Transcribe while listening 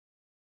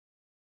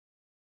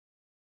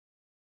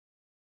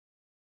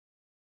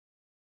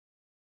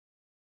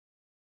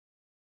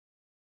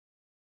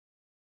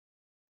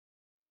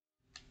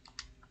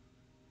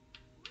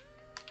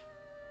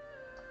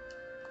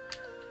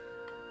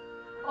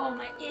Oh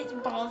my, it's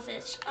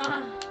ballfish.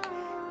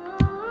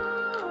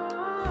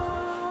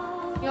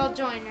 You'll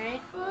join,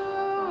 right?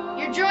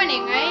 You're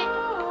joining, right?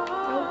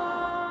 Nope.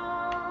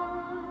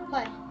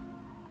 Play.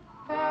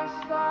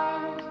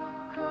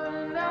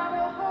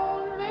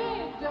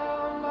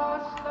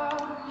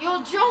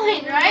 You'll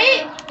join,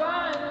 right?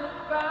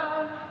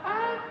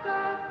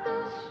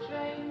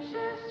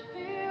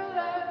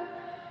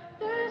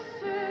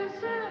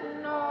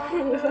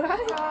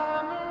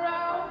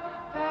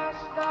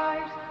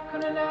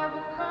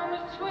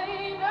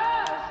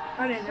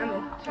 I'm in.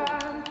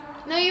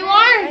 No, you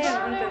aren't.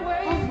 I'm good.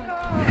 Oh my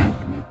God.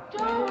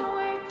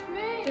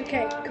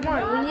 Okay, come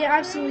on. We need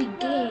absolutely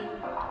game.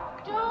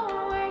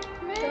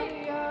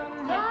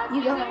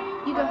 You go.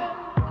 You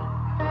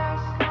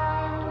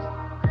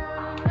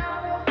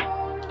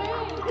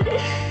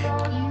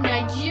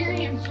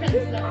Nigerian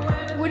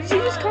princess. What did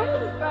you just call me?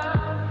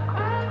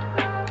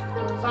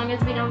 As long as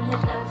we don't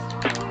hit those.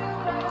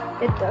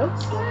 Hit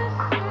those?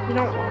 You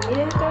don't want me to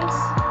hit those?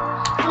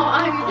 Oh,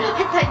 I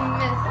thought you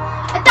missed.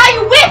 I thought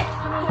you whiffed!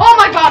 Oh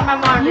my God, my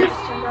monitor.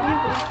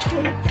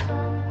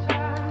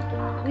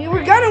 We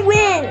were gonna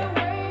win!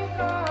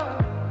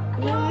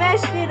 You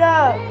messed it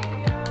up.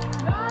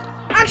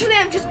 Actually,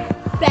 I'm just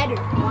better.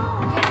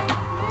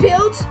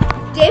 Built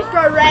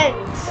different.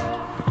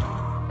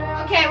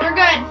 Okay, we're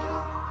good.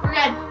 We're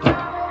good.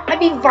 I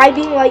be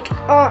vibing like,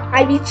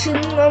 I be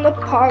chilling on the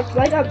park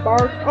like a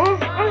bark.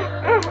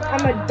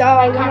 I'm a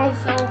dog. Cock is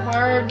so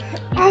hard.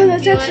 Oh,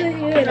 that's do actually it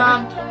good.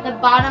 From the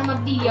bottom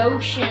of the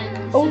ocean.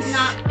 This Oh, is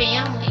not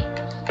family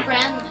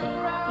friendly.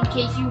 In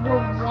case you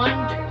were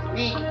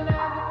wondering.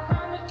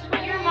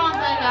 Your mom's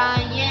like,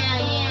 yeah.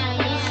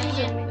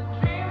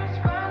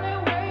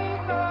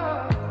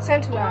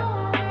 Send to that.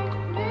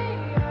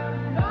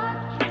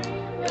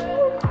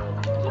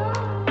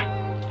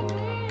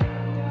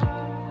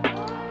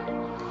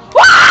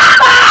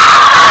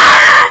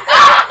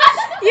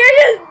 You're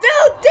just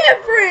built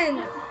different.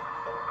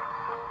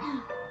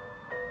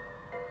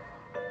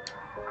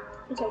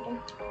 It's open.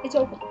 It's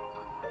open.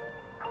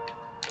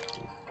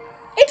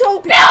 It's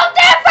open. Built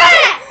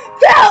different!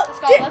 Built.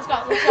 Let's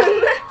go.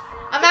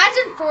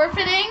 Imagine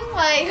forfeiting,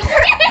 like,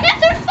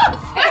 they're so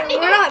funny.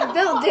 We're not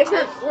built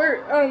different.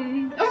 We're Or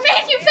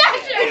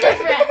manufactured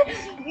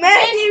different.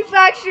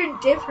 manufactured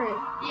different.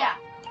 Yeah.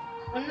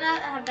 Wouldn't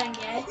that have been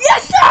gay?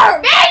 Yes,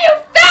 sir.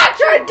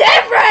 Manufactured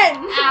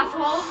different.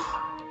 Asshole.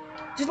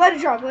 Just let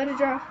it drop.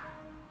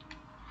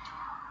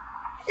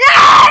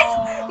 Yes!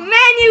 Oh.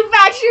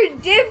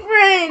 Manufactured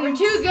different. We're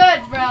too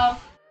good, bro.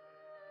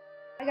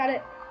 I got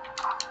it.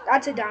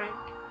 That's a dime.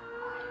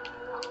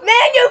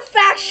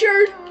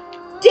 Manufactured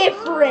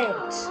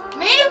different.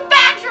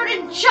 Manufactured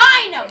in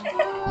China.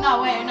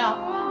 No, wait, no.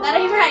 That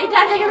ain't right.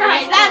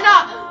 That's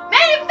not.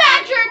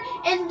 Manufactured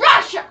in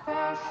Russia.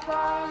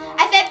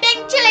 I said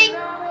bing chilling.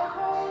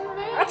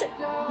 That's a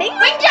bing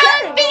Bing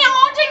chilling. Bing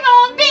on, ting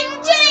on, bing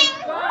chilling.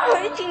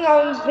 Bing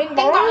on, Bing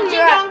bong, ting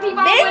dong, bing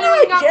bong, bing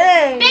bing on,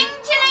 bing bing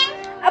chilling.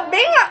 a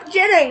bing on,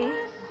 chilling.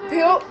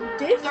 Built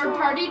different. Third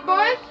party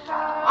boy.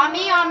 On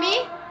me.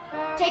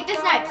 Take the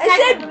snipe. I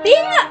said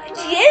bing on,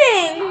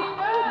 chilling.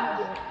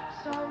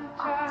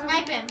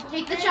 Snipe him.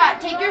 Take the shot.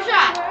 Take your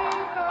shot.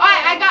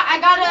 Alright, I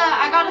got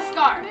a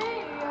scar.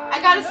 I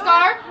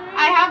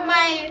have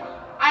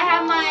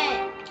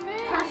my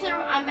cursor.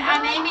 I'm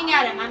aiming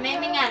at him. I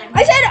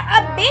said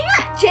a bing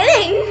on,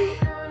 chilling.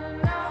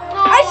 No.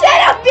 I said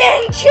a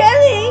bing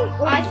chilling.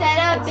 I said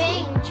a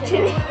bing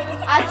chilling.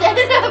 I said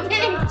a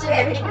bing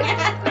chilling.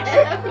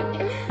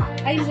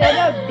 I said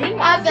a bing.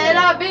 I said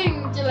a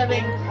bing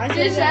chilling.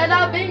 She said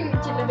a bing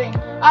chilling.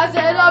 I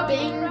said a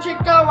bing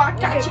chicka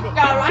waka chicka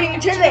waka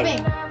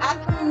chilling.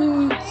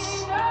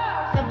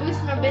 The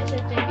boost my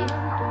bitches, baby.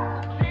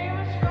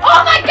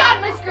 Oh my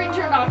God, my screen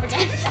turned off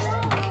again.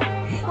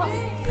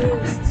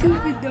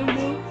 Stupid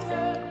dumbo.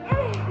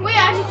 Wait,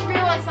 I just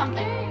realized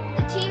something.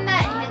 The team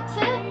that hits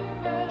it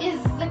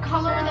is the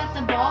color that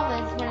the ball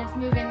is when it's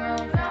moving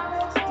really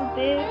fast.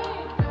 Stupid.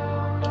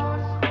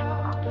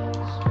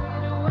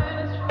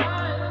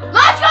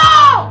 Let's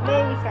go!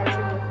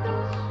 Manufactured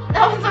different.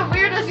 That was the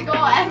weirdest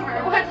goal ever.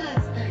 What is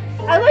this?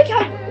 I like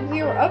how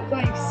we were up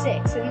by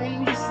 6 and then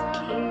we just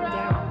came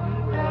down.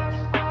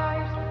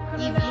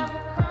 Easy.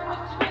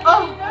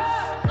 Oh!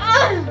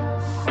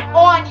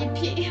 Oh, I need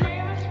pee.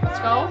 Let's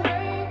go.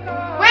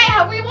 Wait,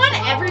 have we won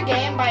every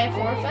game by a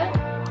forfeit?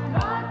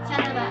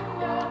 Center that.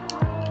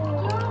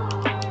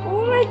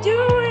 What am I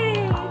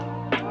doing?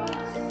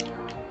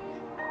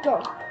 Go.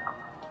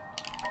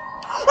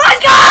 Let's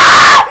go!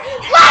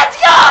 Let's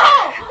go!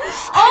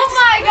 Oh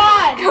my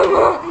God! Come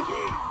on.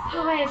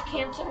 Oh, I have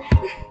cancer.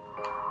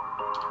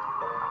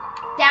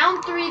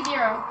 Down 3-0.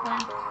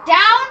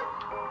 Down.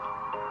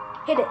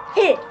 Hit it.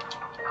 Hit it.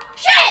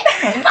 Shit!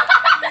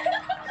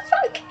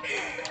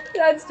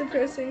 That's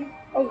depressing.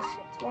 Oh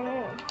shit, it's 1-1.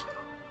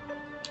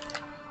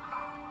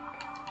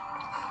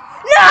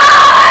 No!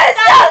 It's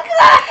so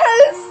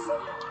close!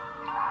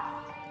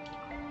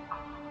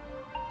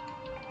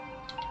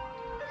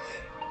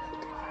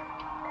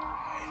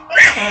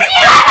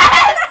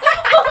 Yes!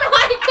 Oh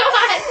my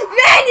God!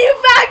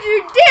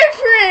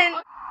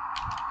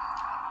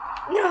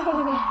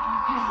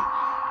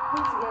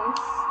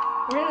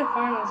 We're in the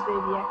finals,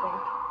 baby, I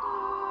think.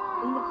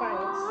 In the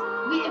finals.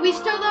 We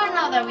still don't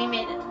know that we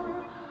made it.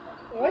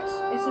 What?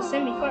 It's the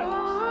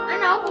semi-finals. I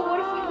know, but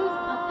what if we lose?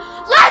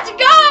 Let's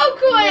go,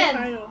 Quinn!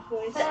 Finals,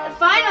 boys.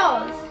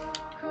 Finals.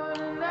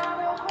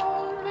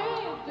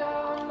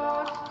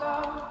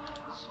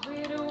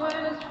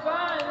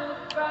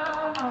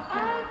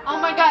 Oh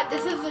my God,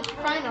 this is the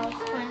finals,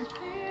 Quinn.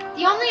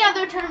 The only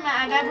other tournament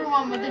I've ever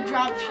won was the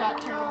drop shot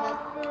tournament.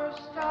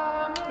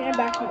 Yeah,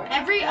 back to back.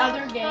 Every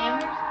other game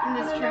in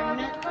this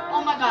tournament,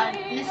 oh my God,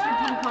 Mr.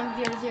 Ping Pong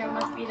 00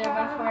 must be there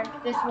before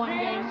this one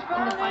game in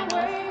the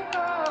finals.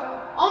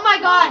 Oh my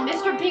God,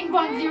 Mr. Ping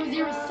Pong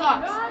 00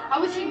 sucks.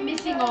 How is he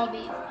missing all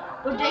these?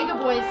 Bodega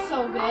Boy is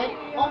so good.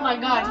 Oh my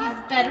God, he's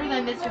better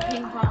than Mr.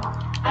 Ping Pong.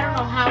 I don't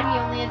know how he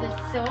only has a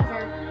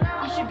silver.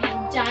 He should be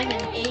in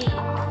Diamond 8.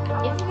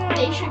 If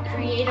they should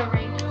create a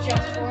rank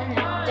just for him,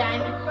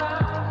 Diamond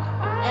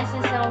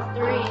SSL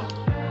 3.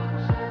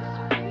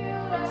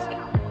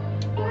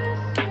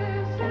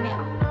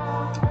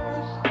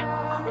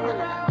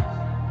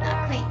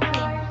 Clean.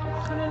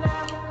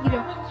 You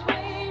don't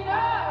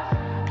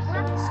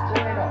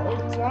score it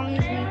all. As long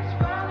as we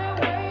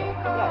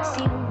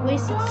see, we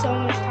wasted so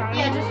much time.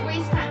 Yeah, just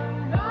waste time.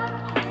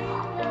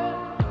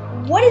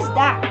 What is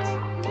that?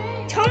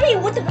 Tell me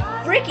what the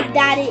frick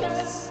that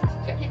is.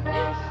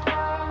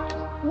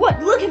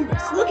 What? Look at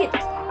this. Look at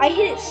this. I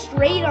hit it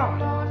straight on.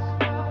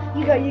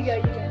 You go.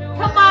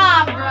 Come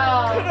on,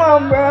 bro. Come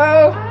on,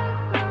 bro.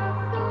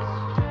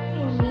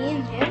 Me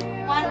and him?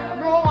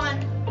 Roll one.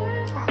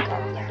 Oh,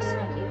 God, yes,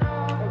 thank you.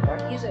 Oh,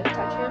 God, use it.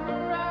 Touch it.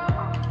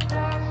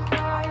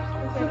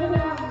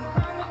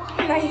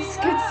 Nice,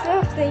 good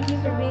stuff. Thank you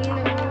for being in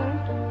the room.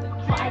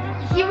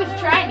 He was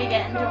trying to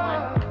get into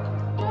one.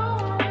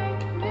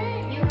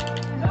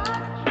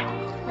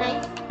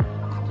 Nice.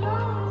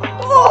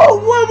 Oh,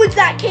 what was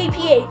that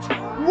KPH?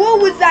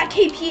 What was that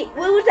KPH?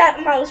 What was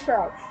that miles per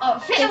hour? Oh,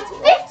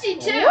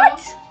 52.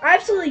 What? I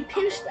absolutely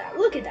pinched that.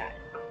 Look at that.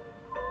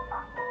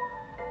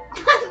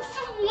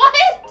 What?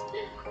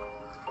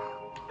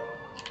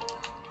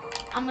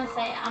 I'm gonna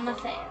say it.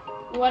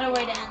 What a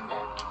way to end it.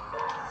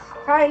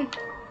 Fine.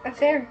 That's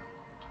fair.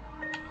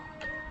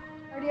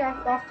 Already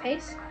off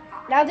pace.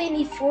 Now they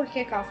need 4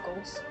 kickoff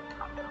goals.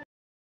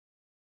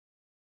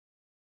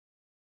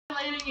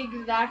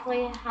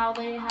 Exactly how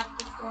they have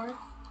to score.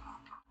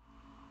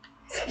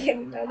 Get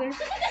another.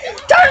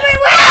 Tournament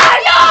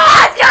win!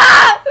 Let's go!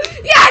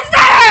 Yes,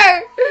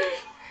 sir!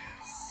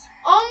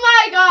 Oh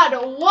my God!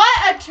 What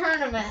a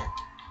tournament!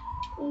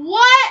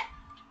 What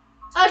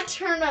a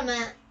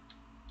tournament!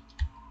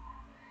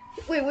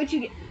 Wait, what'd you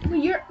get?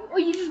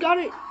 Wait, you just got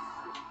it.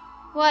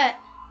 What?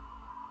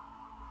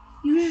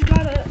 You just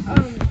got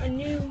a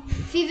new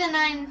Season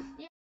 9.